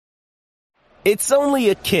It's only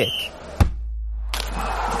a kick,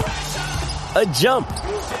 a jump,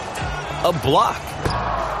 a block.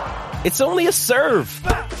 It's only a serve.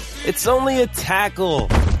 It's only a tackle,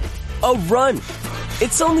 a run.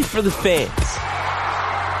 It's only for the fans.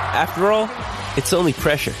 After all, it's only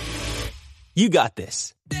pressure. You got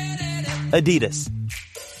this. Adidas.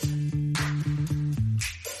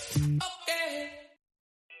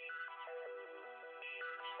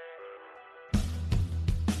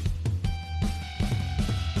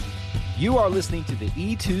 You are listening to the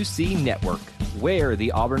E2C Network, where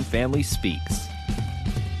the Auburn family speaks.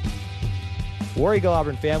 War Eagle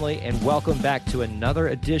Auburn family, and welcome back to another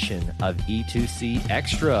edition of E2C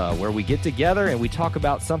Extra, where we get together and we talk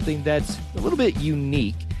about something that's a little bit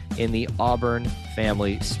unique in the Auburn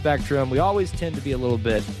family spectrum. We always tend to be a little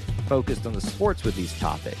bit focused on the sports with these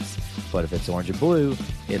topics, but if it's orange and blue,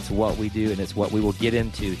 it's what we do, and it's what we will get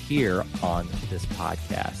into here on this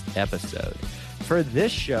podcast episode. For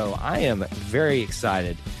this show, I am very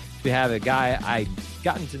excited to have a guy I've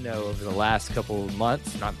gotten to know over the last couple of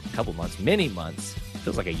months, not a couple months, many months.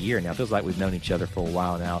 Feels like a year now. Feels like we've known each other for a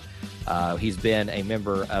while now. He's been a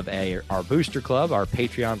member of our Booster Club, our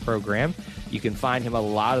Patreon program. You can find him a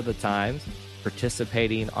lot of the times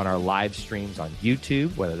participating on our live streams on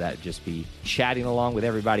YouTube, whether that just be chatting along with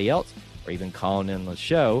everybody else or even calling in the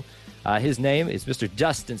show. His name is Mr.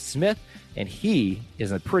 Dustin Smith, and he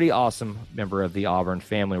is a pretty awesome member of the Auburn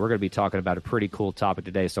family. We're going to be talking about a pretty cool topic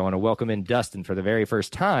today, so I want to welcome in Dustin for the very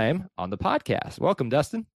first time on the podcast. Welcome,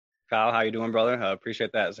 Dustin. Kyle, how you doing, brother? I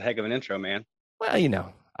appreciate that. It's a heck of an intro, man. Well, you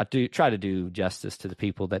know, I do try to do justice to the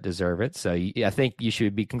people that deserve it. So I think you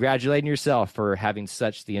should be congratulating yourself for having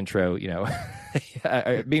such the intro, you know,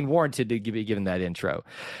 being warranted to be given that intro.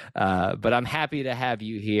 But I'm happy to have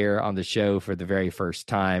you here on the show for the very first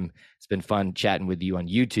time. It's been fun chatting with you on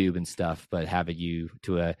YouTube and stuff, but having you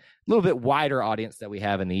to a little bit wider audience that we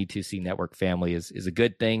have in the E2C Network family is a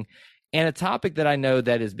good thing. And a topic that I know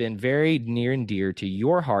that has been very near and dear to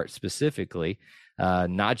your heart specifically.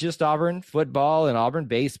 Not just Auburn football and Auburn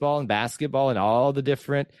baseball and basketball and all the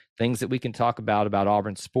different things that we can talk about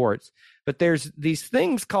Auburn sports, but there's these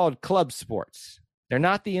things called club sports. They're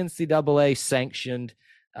not the NCAA sanctioned,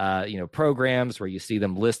 programs where you see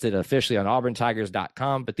them listed officially on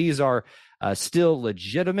auburntigers.com, but these are still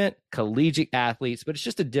legitimate collegiate athletes, but it's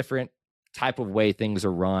just a different type of way things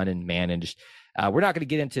are run and managed. We're not going to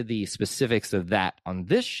get into the specifics of that on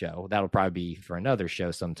this show. That'll probably be for another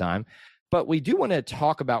show sometime. But we do want to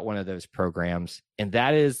talk about one of those programs, and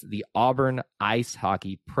that is the Auburn Ice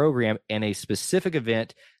Hockey program and a specific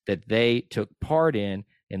event that they took part in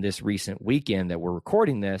this recent weekend that we're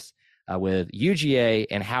recording this with UGA,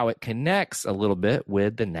 and how it connects a little bit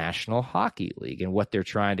with the National Hockey League and what they're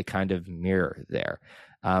trying to kind of mirror there.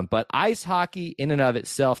 But ice hockey in and of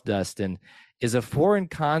itself, Dustin, is a foreign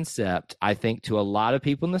concept, I think, to a lot of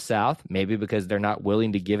people in the South, maybe because they're not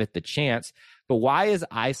willing to give it the chance. But why is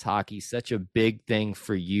ice hockey such a big thing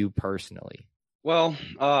for you personally? Well,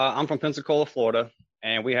 I'm from Pensacola, Florida,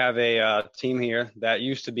 and we have a team here that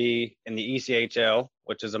used to be in the ECHL,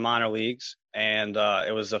 which is the minor leagues, and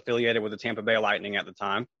it was affiliated with the Tampa Bay Lightning at the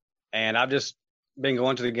time. And I've just been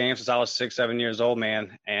going to the game since I was 6-7 years old,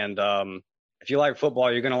 man. And if you like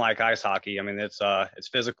football, you're going to like ice hockey. I mean, it's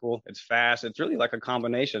physical, it's fast. It's really like a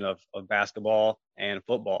combination of basketball and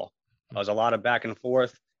football. There's a lot of back and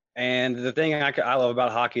forth. And the thing I love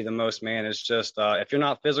about hockey the most, man, is just if you're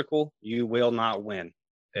not physical, you will not win.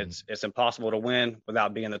 It's impossible to win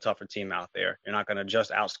without being the tougher team out there. You're not going to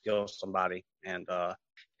just outskill somebody. And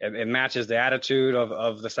it matches the attitude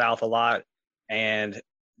of the South a lot. And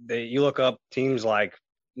you look up teams like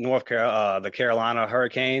the Carolina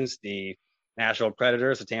Hurricanes, the Nashville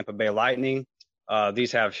Predators, the Tampa Bay Lightning.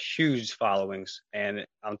 These have huge followings. And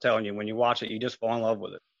I'm telling you, when you watch it, you just fall in love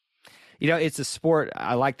with it. You know, it's a sport.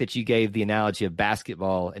 I like that you gave the analogy of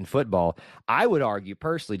basketball and football. I would argue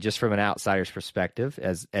personally, just from an outsider's perspective,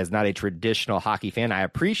 as not a traditional hockey fan, I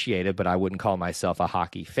appreciate it, but I wouldn't call myself a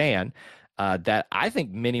hockey fan, that I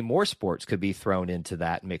think many more sports could be thrown into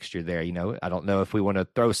that mixture there. You know, I don't know if we want to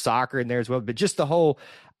throw soccer in there as well, but just the whole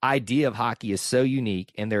idea of hockey is so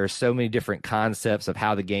unique, and there are so many different concepts of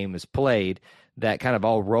how the game is played that kind of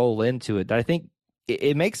all roll into it that I think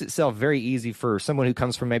it makes itself very easy for someone who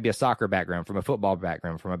comes from maybe a soccer background, from a football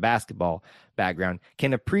background, from a basketball background,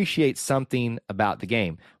 can appreciate something about the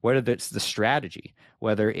game, whether it's the strategy,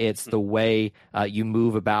 whether it's the way you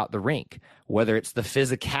move about the rink, whether it's the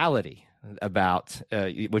physicality about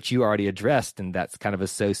which you already addressed, and that's kind of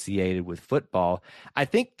associated with football. I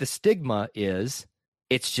think the stigma is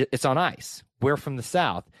it's on ice. We're from the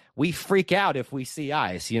South. We freak out if we see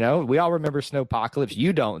ice. We all remember Snowpocalypse.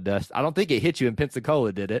 You don't, Dust. I don't think it hit you in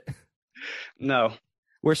Pensacola, did it? No.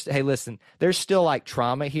 Hey, listen, there's still like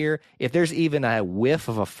trauma here. If there's even a whiff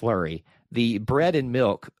of a flurry, the bread and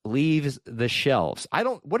milk leaves the shelves.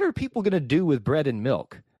 What are people going to do with bread and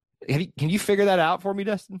milk? Can you figure that out for me,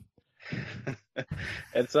 Dustin?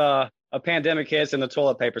 It's a pandemic hits and the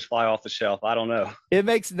toilet papers fly off the shelf. I don't know. It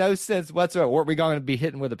makes no sense whatsoever. Weren't we going to be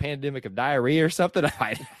hitting with a pandemic of diarrhea or something?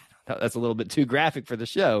 That's a little bit too graphic for the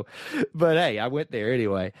show, but hey, I went there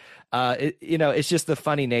anyway. It's just the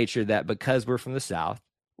funny nature that because we're from the South,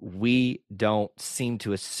 we don't seem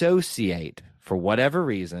to associate, for whatever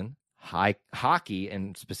reason, hockey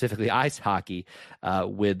and specifically ice hockey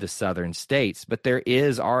with the southern states. But there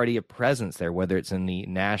is already a presence there, whether it's in the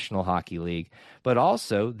National Hockey League, but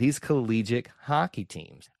also these collegiate hockey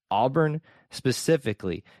teams, Auburn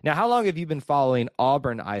specifically. Now, how long have you been following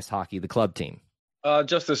Auburn ice hockey, the club team?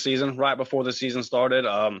 Just this season, right before the season started.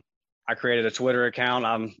 I created a Twitter account.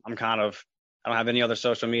 I don't have any other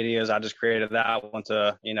social medias. I just created that one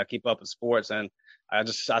to, keep up with sports. And I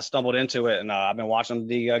stumbled into it, and I've been watching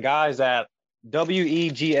the guys at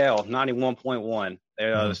WEGL 91.1.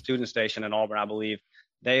 They're the student station in Auburn, I believe.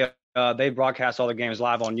 They broadcast all the games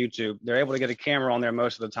live on YouTube. They're able to get a camera on there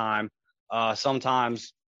most of the time.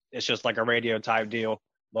 Sometimes it's just like a radio type deal,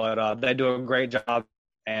 but they do a great job.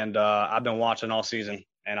 And I've been watching all season,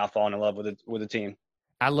 and I've fallen in love with the team.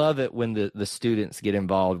 I love it when the students get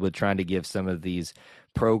involved with trying to give some of these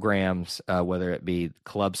programs, whether it be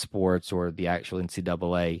club sports or the actual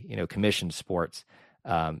NCAA, commissioned sports,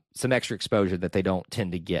 some extra exposure that they don't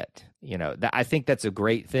tend to get. I think that's a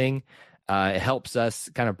great thing. It helps us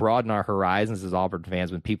kind of broaden our horizons as Auburn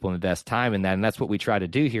fans when people invest time in that, and that's what we try to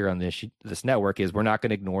do here on this network. Is we're not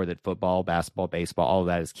going to ignore that football, basketball, baseball, all of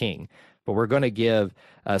that is king, but we're going to give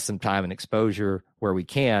some time and exposure where we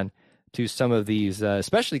can to some of these,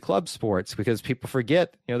 especially club sports, because people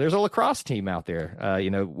forget, there's a lacrosse team out there.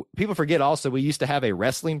 People forget also we used to have a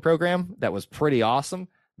wrestling program that was pretty awesome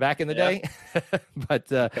back in the day. But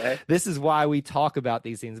This is why we talk about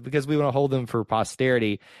these things, because we want to hold them for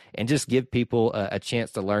posterity and just give people a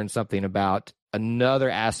chance to learn something about another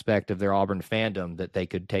aspect of their Auburn fandom that they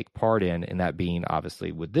could take part in, and that being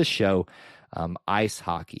obviously with this show, ice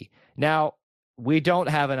hockey. Now, we don't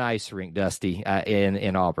have an ice rink, Dusty,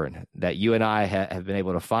 in Auburn that you and I have been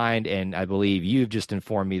able to find, and I believe you've just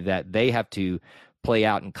informed me that they have to play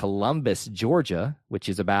out in Columbus, Georgia, which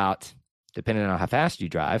is about, depending on how fast you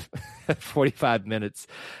drive, 45 minutes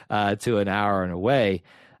to an hour and away.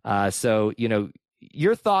 So,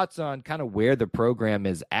 your thoughts on kind of where the program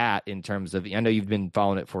is at in terms of, I know you've been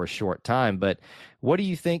following it for a short time, but what do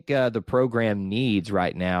you think the program needs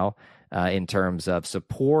right now in terms of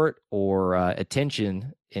support or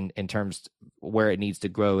attention in terms where it needs to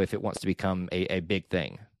grow if it wants to become a big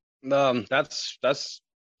thing? That's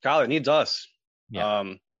Kyle, it needs us. Yeah.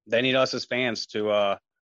 They need us as fans to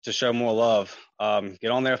show more love.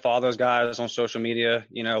 Get on there, follow those guys on social media,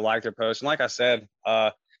 like their posts. And like I said,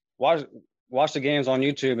 watch the games on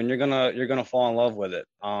YouTube, and you're gonna fall in love with it.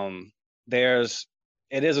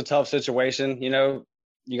 It is a tough situation,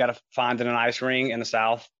 you got to find an ice ring in the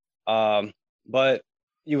South. But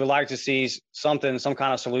you would like to see some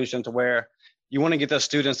kind of solution to where you want to get those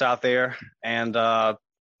students out there, and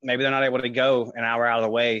maybe they're not able to go an hour out of the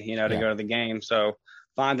way, to go to the game. So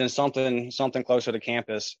finding something closer to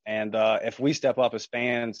campus. And if we step up as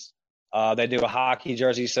fans, they do a hockey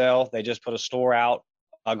jersey sale. They just put a store out.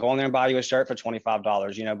 Go in there and buy you a shirt for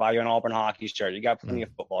 $25. Buy you an Auburn hockey shirt. You got plenty of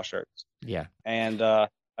football shirts. Yeah. And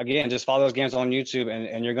again, just follow those games on YouTube,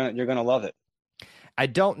 and you're gonna love it. I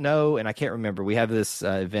don't know, and I can't remember. We have this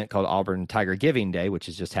event called Auburn Tiger Giving Day, which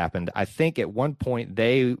has just happened. I think at one point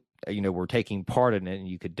they, were taking part in it, and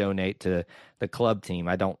you could donate to the club team.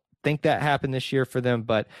 I don't think that happened this year for them,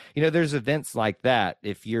 but there's events like that.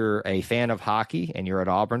 If you're a fan of hockey and you're an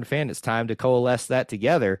Auburn fan, it's time to coalesce that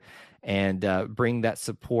together and bring that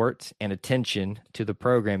support and attention to the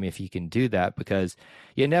program if you can do that, because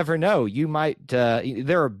you never know. You might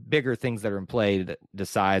there are bigger things that are in play that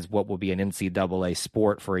decides what will be an NCAA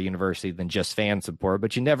sport for a university than just fan support,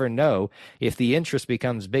 but you never know. If the interest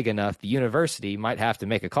becomes big enough, the university might have to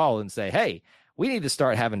make a call and say, hey, we need to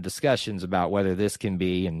start having discussions about whether this can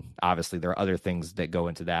be, and obviously there are other things that go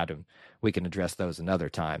into that, and we can address those another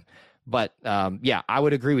time. But I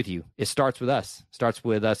would agree with you. It starts with us. It starts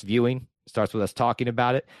with us viewing. It starts with us talking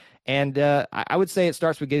about it. And I would say it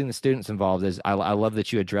starts with getting the students involved. I love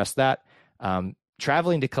that you addressed that.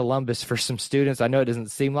 Traveling to Columbus for some students, I know it doesn't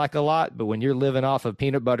seem like a lot, but when you're living off of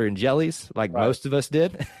peanut butter and jellies, like most of us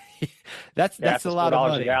did, That's a lot of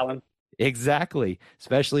money. A gallon. Exactly.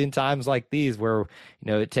 Especially in times like these where,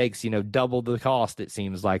 it takes, double the cost, it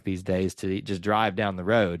seems like these days, to just drive down the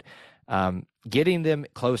road. Getting them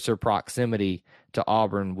closer proximity to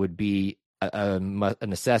Auburn would be a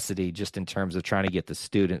necessity just in terms of trying to get the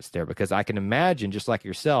students there, because I can imagine, just like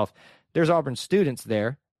yourself, there's Auburn students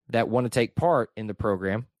there that want to take part in the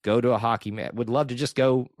program, go to a hockey match, would love to just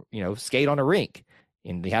go, skate on a rink.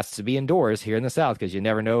 And it has to be indoors here in the South, because you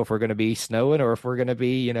never know if we're going to be snowing or if we're going to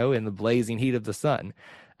be, in the blazing heat of the sun.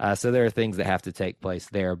 So there are things that have to take place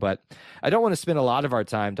there. But I don't want to spend a lot of our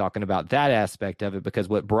time talking about that aspect of it, because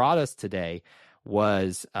what brought us today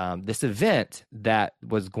was this event that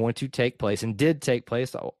was going to take place and did take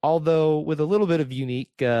place, although with a little bit of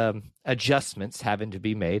unique adjustments having to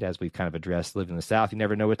be made, as we've kind of addressed. Living in the South, you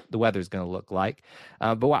never know what the weather's going to look like.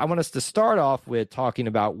 But I want us to start off with talking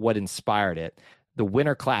about what inspired it. The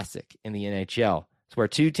Winter Classic in the NHL. It's where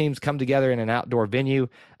two teams come together in an outdoor venue.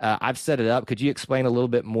 I've set it up. Could you explain a little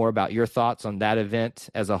bit more about your thoughts on that event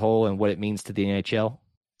as a whole and what it means to the NHL?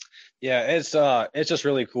 Yeah, it's just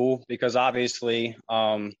really cool, because obviously,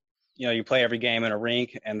 you play every game in a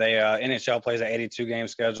rink, and they NHL plays an 82 game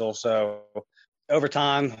schedule. So over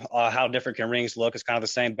time, how different can rinks look? It's kind of the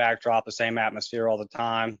same backdrop, the same atmosphere all the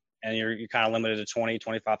time, and you're kind of limited to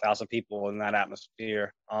 25,000 people in that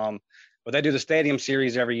atmosphere. But they do the stadium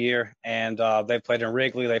series every year, and they've played in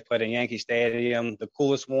Wrigley, they've played in Yankee Stadium. The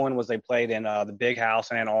coolest one was they played in the Big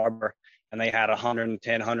House in Ann Arbor, and they had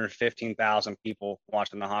 115,000 people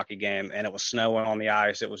watching the hockey game, and it was snowing on the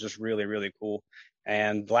ice. It was just really, really cool.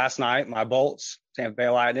 And last night, my Bolts, Tampa Bay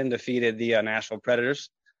Lightning, defeated the Nashville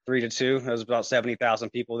Predators 3-2. There was about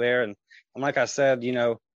 70,000 people there, and like I said,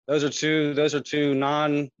 those are two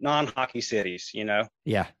non-hockey cities,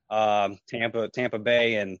 Yeah. Tampa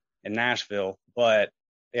Bay and Nashville, but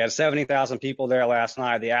they had 70,000 people there last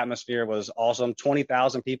night. The atmosphere was awesome.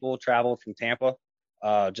 20,000 people traveled from Tampa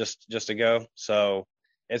just to go. So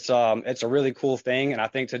it's a really cool thing. And I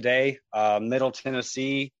think today Middle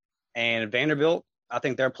Tennessee and Vanderbilt, I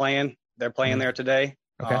think they're playing there today.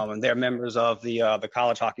 Okay. And they're members of the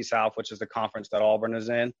College Hockey South, which is the conference that Auburn is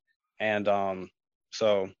in. And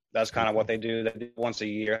so that's kind of what they do. They do once a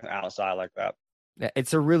year outside like that.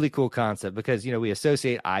 It's a really cool concept, because, we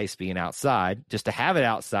associate ice being outside. Just to have it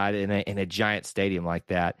outside in a giant stadium like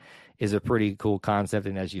that is a pretty cool concept.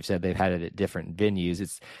 And as you've said, they've had it at different venues.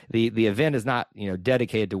 It's the event is not,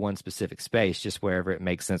 dedicated to one specific space, just wherever it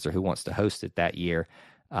makes sense or who wants to host it that year.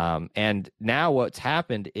 And now what's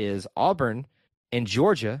happened is Auburn and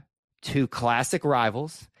Georgia, two classic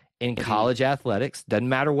rivals in college athletics. Doesn't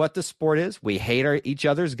matter what the sport is. We hate each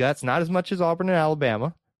other's guts, not as much as Auburn and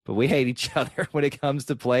Alabama, but we hate each other when it comes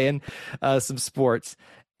to playing some sports.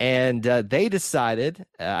 And they decided,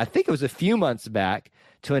 I think it was a few months back,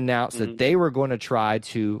 to announce that they were going to try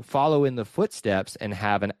to follow in the footsteps and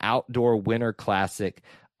have an outdoor Winter Classic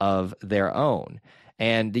of their own.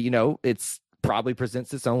 And, it's probably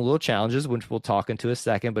presents its own little challenges, which we'll talk into a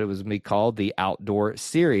second, but it was going to be called the Outdoor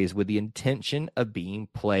Series, with the intention of being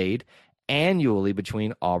played annually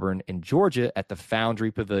between Auburn and Georgia at the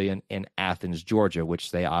Foundry Pavilion in Athens, Georgia,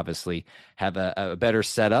 which they obviously have a better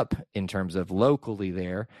setup in terms of locally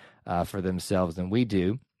there for themselves than we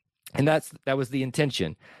do. And that was the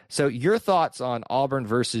intention. So your thoughts on Auburn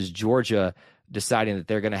versus Georgia deciding that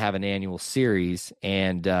they're going to have an annual series,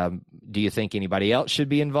 and do you think anybody else should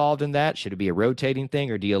be involved in that? Should it be a rotating thing,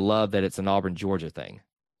 or do you love that it's an Auburn-Georgia thing?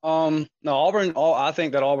 No, I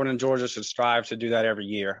think that Auburn and Georgia should strive to do that every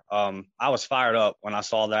year. I was fired up when I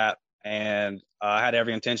saw that, and I had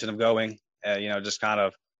every intention of going. Just kind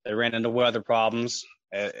of, they ran into weather problems.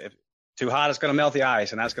 If too hot, it's going to melt the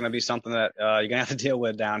ice, and that's going to be something that you're going to have to deal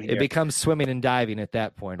with down here. It becomes swimming and diving at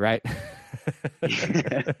that point, right?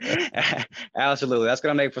 Absolutely. That's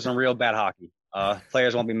going to make for some real bad hockey.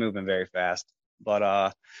 Players won't be moving very fast. But,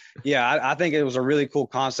 I think it was a really cool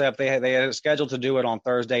concept. They had scheduled to do it on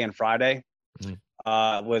Thursday and Friday,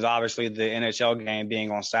 with obviously the NHL game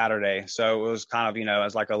being on Saturday. So it was kind of,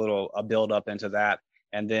 as like a build up into that.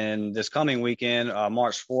 And then this coming weekend,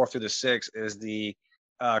 March 4th through the 6th, is the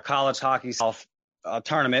College Hockey South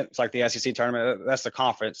tournament. It's like the SEC tournament. That's the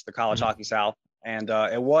conference, the College Hockey South. And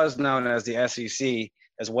it was known as the SEC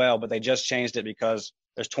as well, but they just changed it because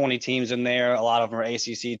there's 20 teams in there. A lot of them are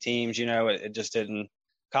ACC teams. It just didn't.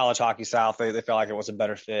 College Hockey South, they felt like it was a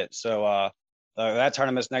better fit. So that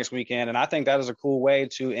tournament's next weekend, and I think that is a cool way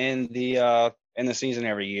to end the season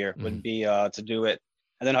every year. Would be to do it,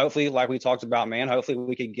 and then hopefully, like we talked about, hopefully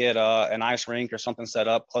we could get an ice rink or something set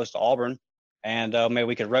up close to Auburn, And maybe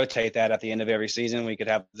we could rotate that at the end of every season. We could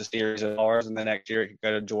have the series of ours, and the next year it could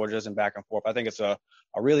go to Georgia's and back and forth. I think it's a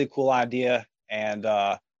really cool idea. And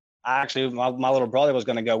my little brother was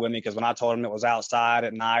going to go with me because when I told him it was outside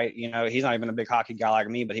at night, he's not even a big hockey guy like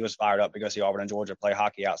me, but he was fired up because Auburn and Georgia play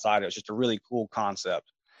hockey outside. It was just a really cool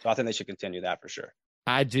concept. So I think they should continue that for sure.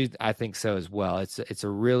 I do. I think so as well. It's a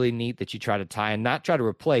really neat that you try to tie and not try to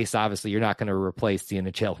replace. Obviously, you're not going to replace the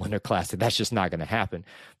NHL Winter Classic. That's just not going to happen.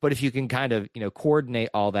 But if you can kind of coordinate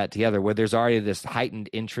all that together, where there's already this heightened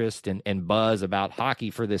interest and buzz about hockey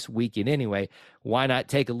for this weekend anyway, why not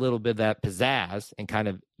take a little bit of that pizzazz and kind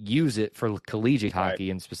of use it for collegiate hockey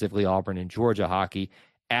and specifically Auburn and Georgia hockey?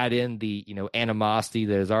 Add in the animosity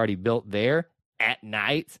that is already built there at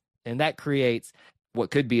night, and that creates what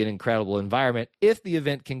could be an incredible environment if the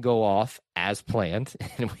event can go off as planned.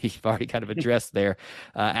 And we've already kind of addressed there,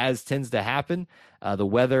 as tends to happen. The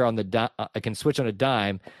weather on can switch on a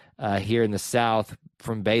dime here in the South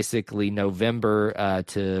from basically November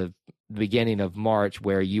to the beginning of March,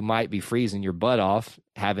 where you might be freezing your butt off,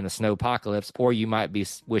 having a snow apocalypse, or you might be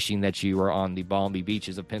wishing that you were on the balmy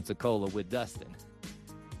beaches of Pensacola with Dustin.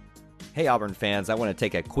 Hey Auburn fans, I want to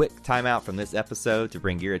take a quick timeout from this episode to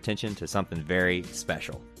bring your attention to something very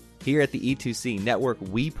special. Here at the E2C Network,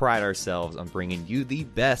 we pride ourselves on bringing you the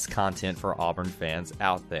best content for Auburn fans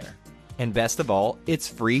out there. And best of all, it's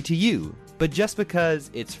free to you. But just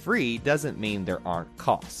because it's free doesn't mean there aren't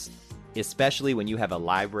costs, especially when you have a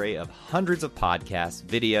library of hundreds of podcasts,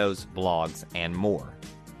 videos, blogs, and more.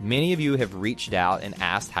 Many of you have reached out and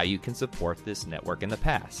asked how you can support this network in the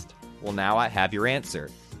past. Well, now I have your answer.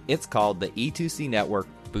 It's called the E2C Network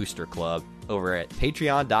Booster Club over at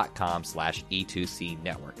patreon.com/E2C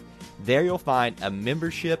Network. There you'll find a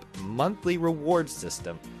membership monthly reward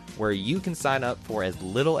system where you can sign up for as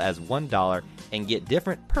little as $1 and get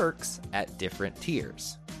different perks at different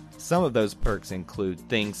tiers. Some of those perks include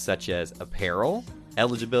things such as apparel,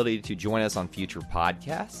 eligibility to join us on future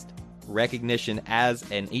podcasts, recognition as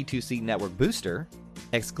an E2C Network booster,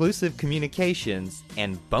 exclusive communications,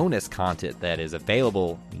 and bonus content that is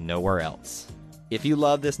available nowhere else. If you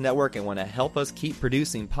love this network and want to help us keep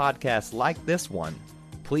producing podcasts like this one,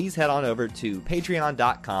 please head on over to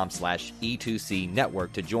patreon.com/E2C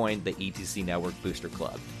Network to join the E2C Network Booster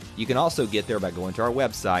Club. You can also get there by going to our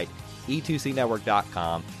website,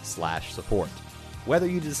 e2cnetwork.com/support. Whether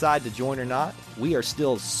you decide to join or not, we are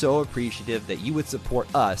still so appreciative that you would support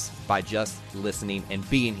us by just listening and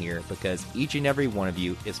being here, because each and every one of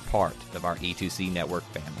you is part of our E2C Network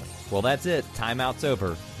family. Well, that's it. Timeout's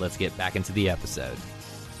over. Let's get back into the episode.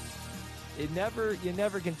 You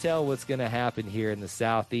never can tell what's going to happen here in the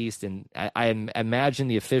Southeast, and I imagine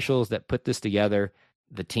the officials that put this together,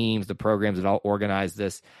 the teams, the programs that all organized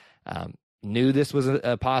this, knew this was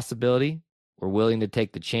a possibility, were willing to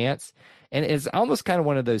take the chance. And it's almost kind of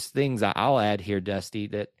one of those things I'll add here, Dusty,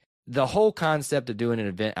 that the whole concept of doing an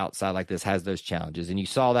event outside like this has those challenges. And you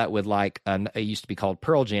saw that with it used to be called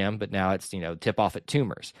Pearl Jam, but now it's, Tip Off at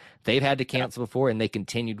Toomer's. They've had to cancel before, and they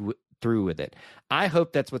continued through with it. I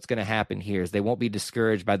hope that's what's going to happen here, is they won't be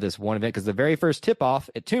discouraged by this one event, because the very first Tip Off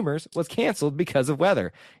at Toomer's was canceled because of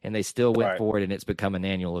weather, and they still went forward, and it's become an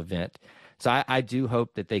annual event. So I do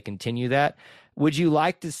hope that they continue that. Would you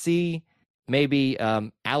like to see maybe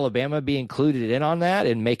Alabama be included in on that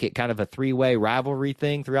and make it kind of a three-way rivalry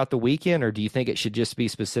thing throughout the weekend, or do you think it should just be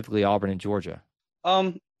specifically Auburn and Georgia?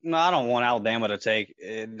 No, I don't want Alabama to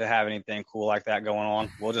have anything cool like that going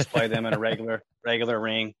on. We'll just play them in a regular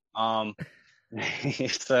ring. So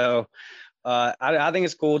I think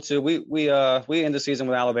it's cool too. We end the season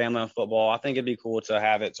with Alabama in football. I think it'd be cool to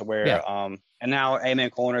have it to where and now Amen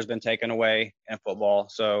Corner has been taken away in football,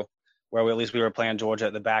 so where at least we were playing Georgia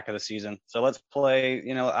at the back of the season. So let's play.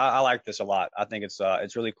 I like this a lot. I think it's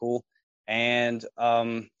really cool. And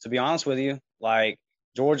to be honest with you, like,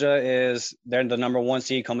 Georgia they're the number 1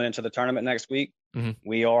 seed coming into the tournament next week. Mm-hmm.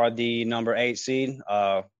 We are the number 8 seed.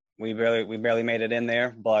 We barely made it in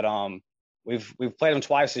there, but we've played them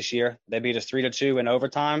twice this year. They beat us 3-2 in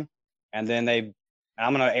overtime, and then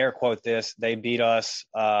I'm going to air quote this, they beat us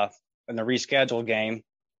in the rescheduled game,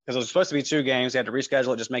 because it was supposed to be 2 games. They had to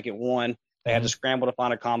reschedule it, just make it 1. They had to scramble to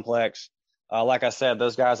find a complex. Like I said,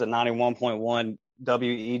 those guys at 91.1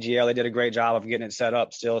 WEGL, they did a great job of getting it set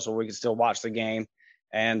up still, so we could still watch the game.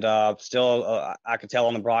 And I could tell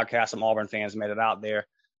on the broadcast some Auburn fans made it out there.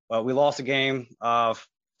 But we lost the game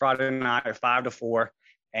Friday night 5-4,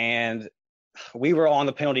 and we were on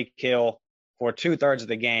the penalty kill for 2/3 of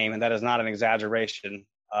the game, and that is not an exaggeration.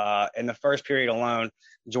 In the first period alone,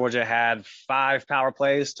 Georgia had 5 power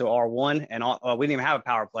plays to our 1, and we didn't even have a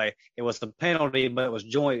power play. It was the penalty, but it was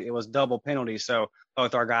joint. It was double penalty, so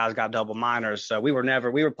both our guys got double minors. So we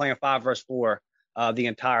were playing 5 versus 4 the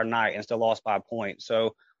entire night and still lost by a point.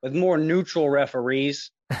 So with more neutral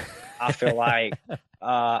referees, I feel like,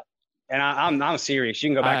 and I'm serious. You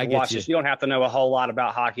can go back and watch this. You don't have to know a whole lot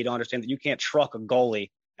about hockey to understand that you can't truck a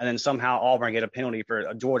goalie and then somehow Auburn get a penalty for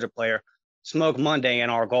a Georgia player. Smoke Monday in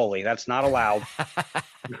our goalie. That's not allowed.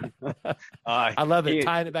 I love it.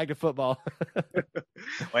 Tying it back to football.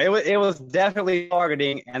 Well, it was definitely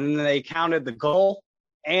targeting, and then they counted the goal.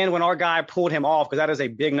 And when our guy pulled him off, because that is a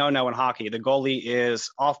big no-no in hockey, the goalie is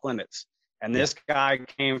off limits. And this guy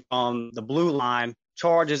came from the blue line,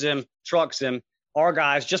 charges him, trucks him. Our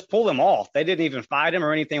guys just pull him off. They didn't even fight him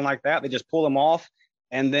or anything like that. They just pull him off.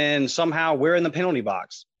 And then somehow we're in the penalty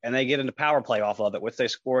box, and they get into power play off of it, which they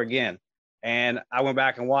score again. And I went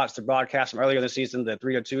back and watched the broadcast from earlier this season, the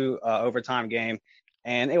 3-2 overtime game,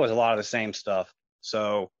 and it was a lot of the same stuff.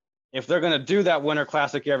 So if they're going to do that Winter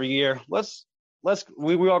Classic every year, we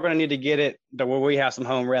are going to need to get it to where we have some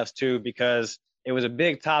home refs too, because it was a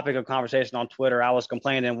big topic of conversation on Twitter. I was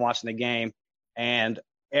complaining and watching the game, and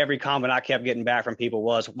every comment I kept getting back from people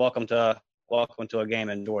was, welcome to a game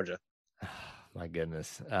in Georgia. My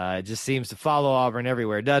goodness. It just seems to follow Auburn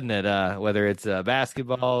everywhere, doesn't it? Whether it's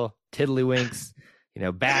basketball, tiddlywinks,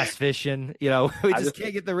 bass fishing, we just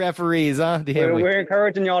can't get the referees, huh? We're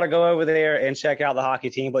encouraging y'all to go over there and check out the hockey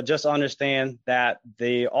team, but just understand that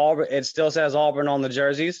it still says Auburn on the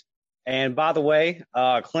jerseys. And by the way,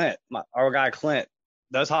 Clint, our guy Clint,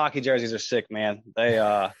 those hockey jerseys are sick, man. They,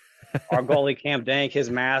 our goalie Cam Dank, his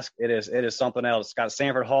mask, it is something else. It's got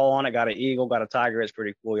Sanford Hall on it, got an eagle, got a tiger. It's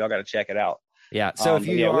pretty cool. Y'all got to check it out. Yeah. So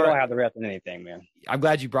we don't have the ref in anything, man. I'm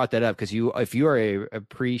glad you brought that up, because if you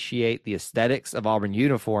appreciate the aesthetics of Auburn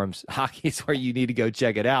uniforms, hockey's where you need to go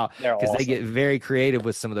check it out, because They get very creative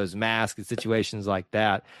with some of those masks and situations like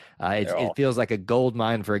that. It feels like a gold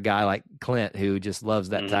mine for a guy like Clint, who just loves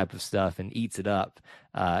that type of stuff and eats it up.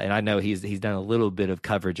 And I know he's done a little bit of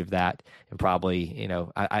coverage of that, and probably,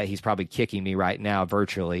 he's probably kicking me right now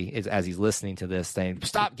virtually as he's listening to this, saying,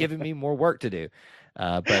 "Stop giving me more work to do."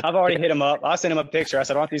 But I've already hit him up. I sent him a picture. I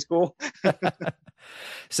said, "Aren't these cool?"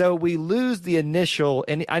 So we lose the initial,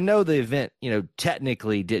 and I know the event,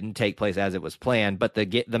 technically didn't take place as it was planned, but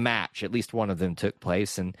the match, at least one of them took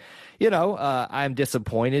place. And, I'm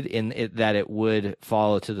disappointed in it that it would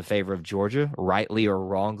fall to the favor of Georgia, rightly or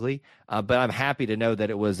wrongly. But I'm happy to know that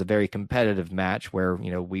it was a very competitive match where,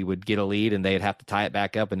 we would get a lead and they'd have to tie it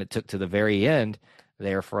back up. And it took to the very end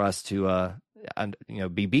there for us to,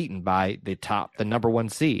 be beaten by the number 1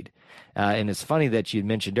 seed. And it's funny that you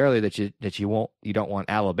mentioned earlier that you don't want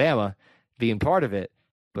Alabama being part of it.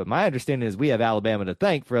 But my understanding is we have Alabama to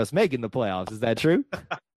thank for us making the playoffs. Is that true?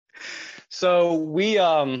 So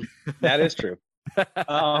that is true.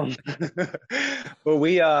 But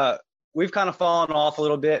we've kind of fallen off a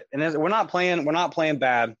little bit, and we're not playing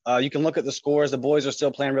bad. You can look at the scores. The boys are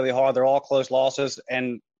still playing really hard. They're all close losses,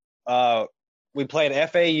 and we played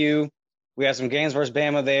FAU. We had some games versus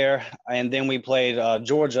Bama there, and then we played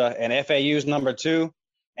Georgia, and FAU's number 2,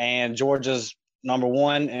 and Georgia's number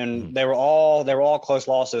 1, and they were all close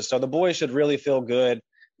losses. So the boys should really feel good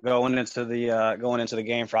going into the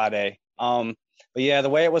game Friday. But yeah, the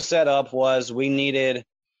way it was set up was we needed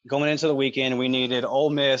Ole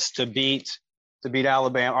Miss to beat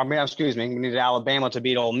Alabama. We needed Alabama to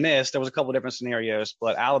beat Ole Miss. There was a couple of different scenarios,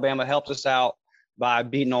 but Alabama helped us out by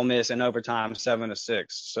beating Ole Miss in overtime 7-6.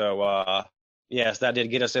 So yes, that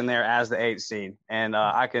did get us in there as the 8th seed. And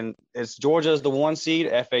it's Georgia is the 1 seed,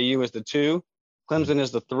 FAU is the 2, Clemson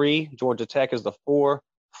is the 3, Georgia Tech is the 4,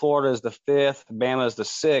 Florida is the 5th, Bama is the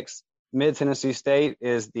 6th, Mid Tennessee State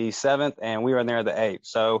is the 7th, and we were in there the 8th.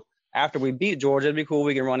 So after we beat Georgia, it'd be cool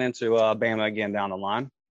we can run into Bama again down the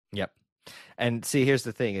line. Yep. And see, here's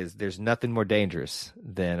the thing: is there's nothing more dangerous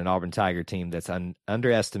than an Auburn Tiger team that's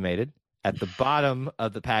underestimated, at the bottom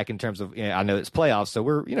of the pack in terms of, I know it's playoffs, so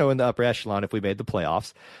we're, in the upper echelon if we made the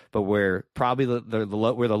playoffs, but we're probably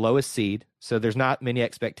we're the lowest seed. So there's not many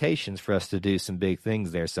expectations for us to do some big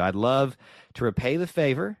things there. So I'd love to repay the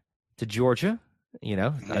favor to Georgia.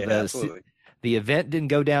 Absolutely. The event didn't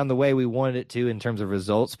go down the way we wanted it to in terms of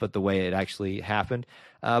results, but the way it actually happened.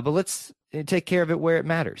 But let's take care of it where it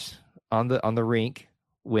matters, on the rink,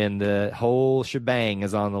 when the whole shebang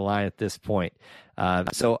is on the line at this point.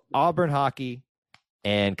 So Auburn hockey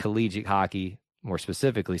and collegiate hockey, more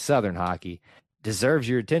specifically Southern hockey, deserves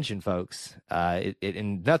your attention, folks.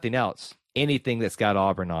 And nothing else, anything that's got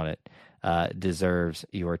Auburn on it. deserves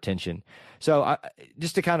your attention. So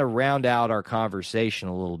just to kind of round out our conversation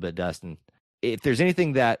a little bit, Dustin, if there's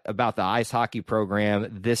anything about the ice hockey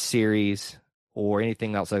program, this series, or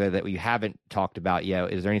anything else like that we haven't talked about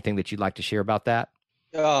yet, is there anything that you'd like to share about that?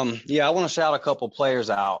 Yeah, I want to shout a couple players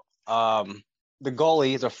out. The goalie,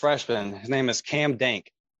 he's a freshman. His name is Cam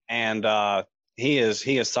Dank, and he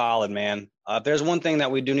is solid, man. If there's one thing that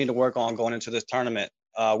we do need to work on going into this tournament,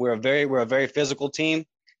 we're a very physical team,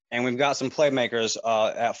 and we've got some playmakers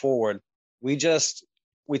at forward. We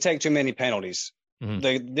take too many penalties.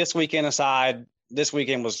 Mm-hmm. This weekend aside, this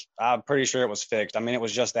weekend I'm pretty sure it was fixed. I mean, it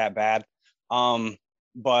was just that bad.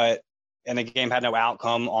 But the game had no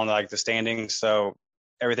outcome on like the standings, so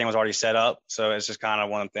everything was already set up. So it's just kind of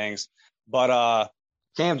one of the things. But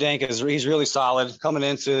Cam Dank he's really solid. Coming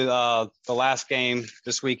into the last game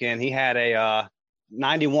this weekend, he had a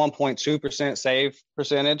 91.2% save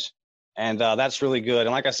percentage, and that's really good.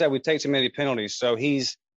 And like I said, we take too many penalties, so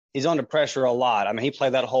he's under pressure a lot. I mean, he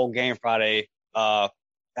played that whole game Friday at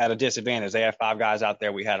a disadvantage. They had 5 guys out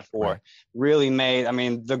there. We had 4. Right. Really made – I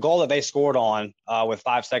mean, the goal that they scored on with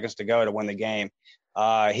 5 seconds to go to win the game,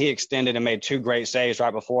 he extended and made 2 great saves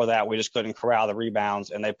right before that. We just couldn't corral the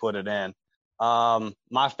rebounds, and they put it in.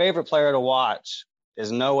 My favorite player to watch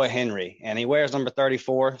is Noah Henry, and he wears number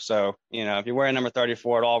 34. So, if you're wearing number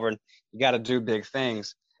 34 at Auburn, you got to do big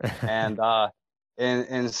things. And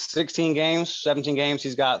in 17 games,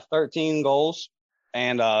 he's got 13 goals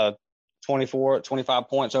and 25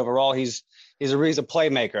 points overall. He's a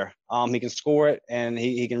playmaker. He can score it, and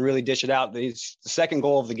he can really dish it out. The second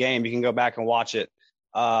goal of the game, you can go back and watch it.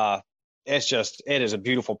 It is a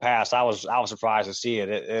beautiful pass. I was surprised to see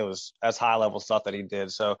it. That's high level stuff that he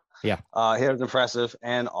did. So yeah, it was impressive.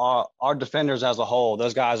 And our defenders as a whole,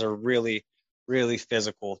 those guys are really, really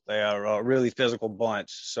physical. They are a really physical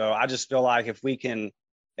bunch. So I just feel like if we can,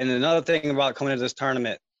 and another thing about coming into this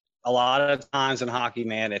tournament, a lot of times in hockey,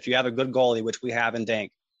 man, if you have a good goalie, which we have in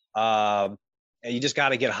Dank, you just got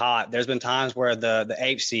to get hot. There's been times where the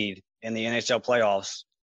 8th seed in the NHL playoffs,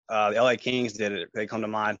 the LA Kings did it. They come to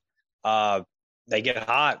mind. They get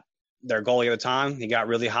hot. Their goalie at the time, he got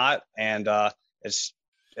really hot, and it's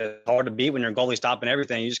hard to beat when your goalie's stopping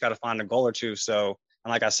everything. You just got to find a goal or two. So,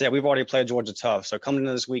 and like I said, we've already played Georgia tough. So coming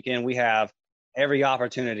into this weekend, we have every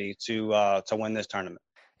opportunity to win this tournament.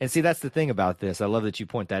 And see, that's the thing about this. I love that you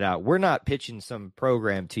point that out. We're not pitching some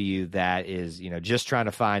program to you that is, just trying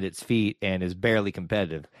to find its feet and is barely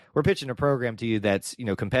competitive. We're pitching a program to you that's,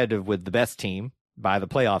 competitive with the best team by the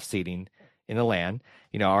playoff seeding in the land.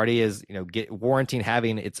 Already is, warranting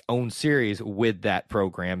having its own series with that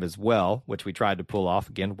program as well, which we tried to pull off.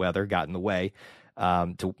 Again, weather got in the way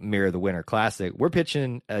to mirror the Winter Classic. We're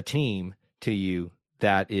pitching a team to you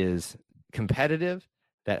that is competitive,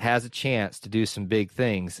 that has a chance to do some big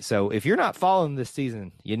things. So if you're not following this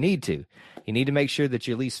season, you need to. You need to make sure that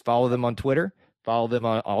you at least follow them on Twitter, follow them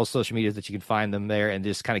on all social medias that you can find them there, and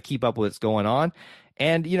just kind of keep up with what's going on.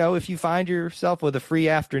 And, if you find yourself with a free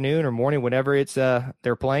afternoon or morning, whenever it's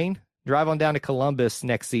they're playing, drive on down to Columbus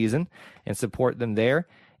next season and support them there.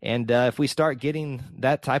 And if we start getting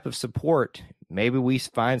that type of support, maybe we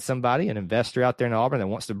find somebody, an investor out there in Auburn that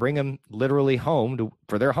wants to bring them literally home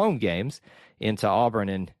for their home games into Auburn,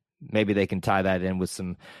 and maybe they can tie that in with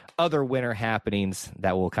some other winter happenings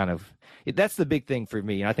that will kind of – that's the big thing for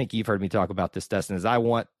me. And I think you've heard me talk about this, Dustin, is I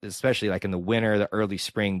want, especially like in the winter, the early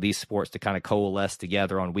spring, these sports to kind of coalesce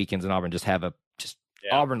together on weekends in Auburn, just have a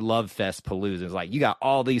Auburn Love Fest palooza. It's like you got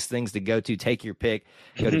all these things to go to, take your pick,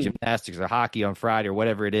 go to gymnastics or hockey on Friday or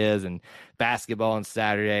whatever it is, and basketball on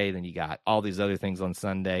Saturday. Then you got all these other things on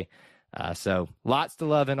Sunday. So lots to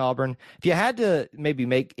love in Auburn. If you had to maybe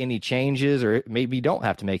make any changes, or maybe you don't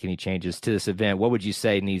have to make any changes to this event, what would you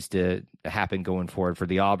say needs to happen going forward for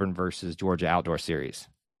the Auburn versus Georgia Outdoor Series?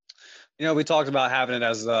 We talked about having it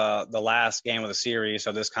as the last game of the series,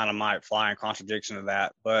 so this kind of might fly in contradiction to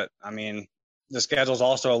that. But, I mean, the schedule's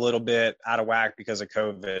also a little bit out of whack because of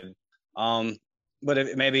COVID.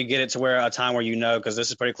 But maybe get it to a time where because this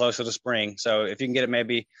is pretty close to the spring. So if you can get it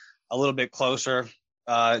maybe a little bit closer,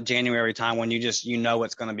 January time when it's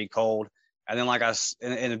going to be cold. And then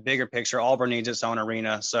in a bigger picture, Auburn needs its own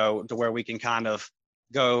arena. So to where we can kind of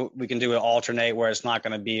we can do an alternate where it's not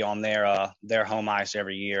going to be on their home ice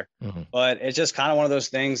every year. Mm-hmm. But it's just kind of one of those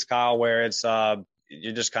things, Kyle, where it's,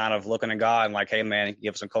 you're just kind of looking at God and like, hey man,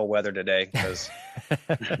 give some cold weather today. Cause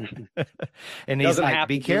and he's like,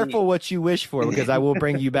 be careful what you wish for, because I will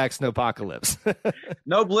bring you back snowpocalypse.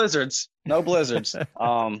 No blizzards.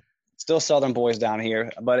 Still Southern boys down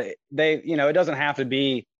here, but it doesn't have to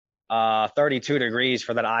be 32 degrees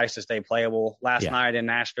for that ice to stay playable. Last Yeah. night in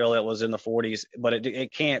Nashville, it was in the 40s, but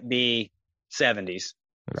it can't be 70s.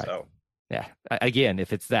 Right. So Yeah. Again,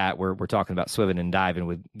 if it's that, we're talking about swimming and diving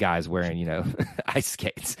with guys wearing, ice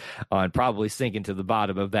skates on, probably sinking to the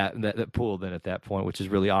bottom of that pool then at that point, which is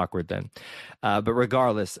really awkward then. But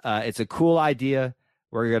regardless, it's a cool idea.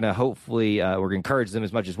 We're going to hopefully we're going to encourage them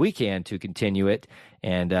as much as we can to continue it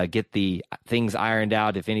and get the things ironed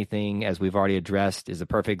out. If anything, as we've already addressed, is a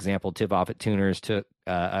perfect example. Tip Off at Tuners took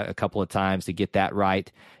a couple of times to get that right,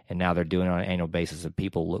 and now they're doing it on an annual basis, and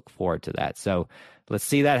people look forward to that. So let's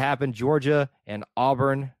see that happen. Georgia and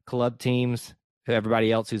Auburn club teams,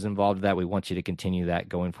 everybody else who's involved in that, we want you to continue that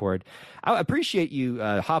going forward. I appreciate you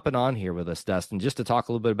hopping on here with us, Dustin, just to talk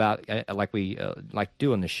a little bit about, like we like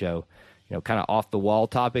doing the show, kind of off the wall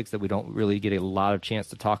topics that we don't really get a lot of chance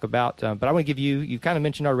to talk about. But I want to give you kind of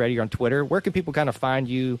mentioned already, you're on Twitter. Where can people kind of find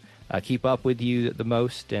you, keep up with you the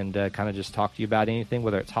most, and kind of just talk to you about anything,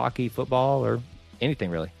 whether it's hockey, football, or anything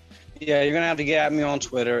really? yeah, you're gonna have to get at me on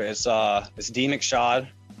Twitter. It's D McShad.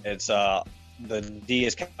 It's the D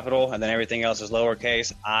is capital, and then everything else is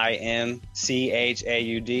lowercase. IMCHAUD.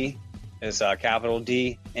 It's capital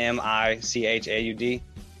D MICHAUD.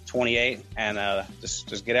 28, and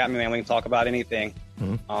just get at me, man. We can talk about anything.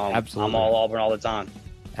 Absolutely. I'm all Auburn all the time.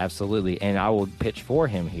 Absolutely. And I will pitch for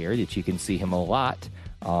him here that you can see him a lot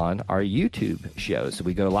on our YouTube shows. So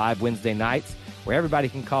we go live Wednesday nights where everybody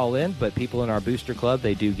can call in, but people in our booster club,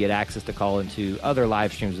 they do get access to call into other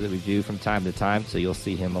live streams that we do from time to time. So you'll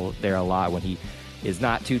see him there a lot when he is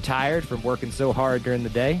not too tired from working so hard during the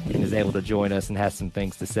day and is able to join us and has some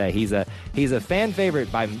things to say. He's a fan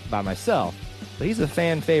favorite by myself. But he's a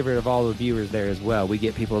fan favorite of all the viewers there as well. We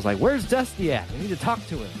get people who's like, where's Dusty at? We need to talk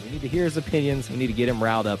to him. We need to hear his opinions. We need to get him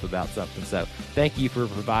riled up about something. So thank you for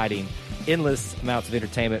providing endless amounts of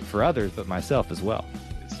entertainment for others, but myself as well.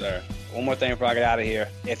 Yes, sir. One more thing before I get out of here.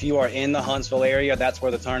 If you are in the Huntsville area, that's where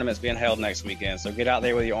the tournament's being held next weekend. So get out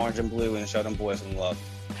there with your orange and blue and show them boys some love.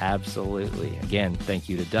 Absolutely. Again, thank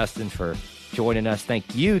you to Dustin for joining us.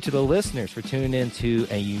 Thank you to the listeners for tuning in to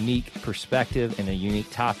a unique perspective and a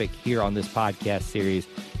unique topic here on this podcast series.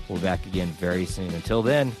 We'll be back again very soon. Until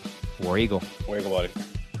then, War Eagle. War Eagle, buddy.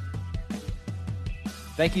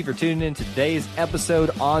 Thank you for tuning in to today's episode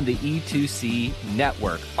on the E2C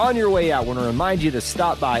Network. On your way out, I want to remind you to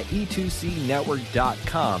stop by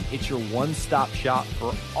e2cnetwork.com. It's your one-stop shop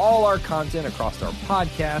for all our content across our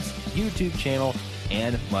podcast, YouTube channel,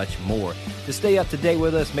 and much more. To stay up to date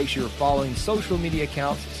with us, make sure you're following social media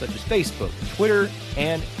accounts such as Facebook, Twitter,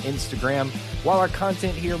 and Instagram. While our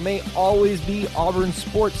content here may always be Auburn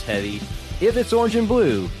sports heavy, if it's orange and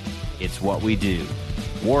blue, it's what we do.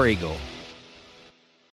 War Eagle.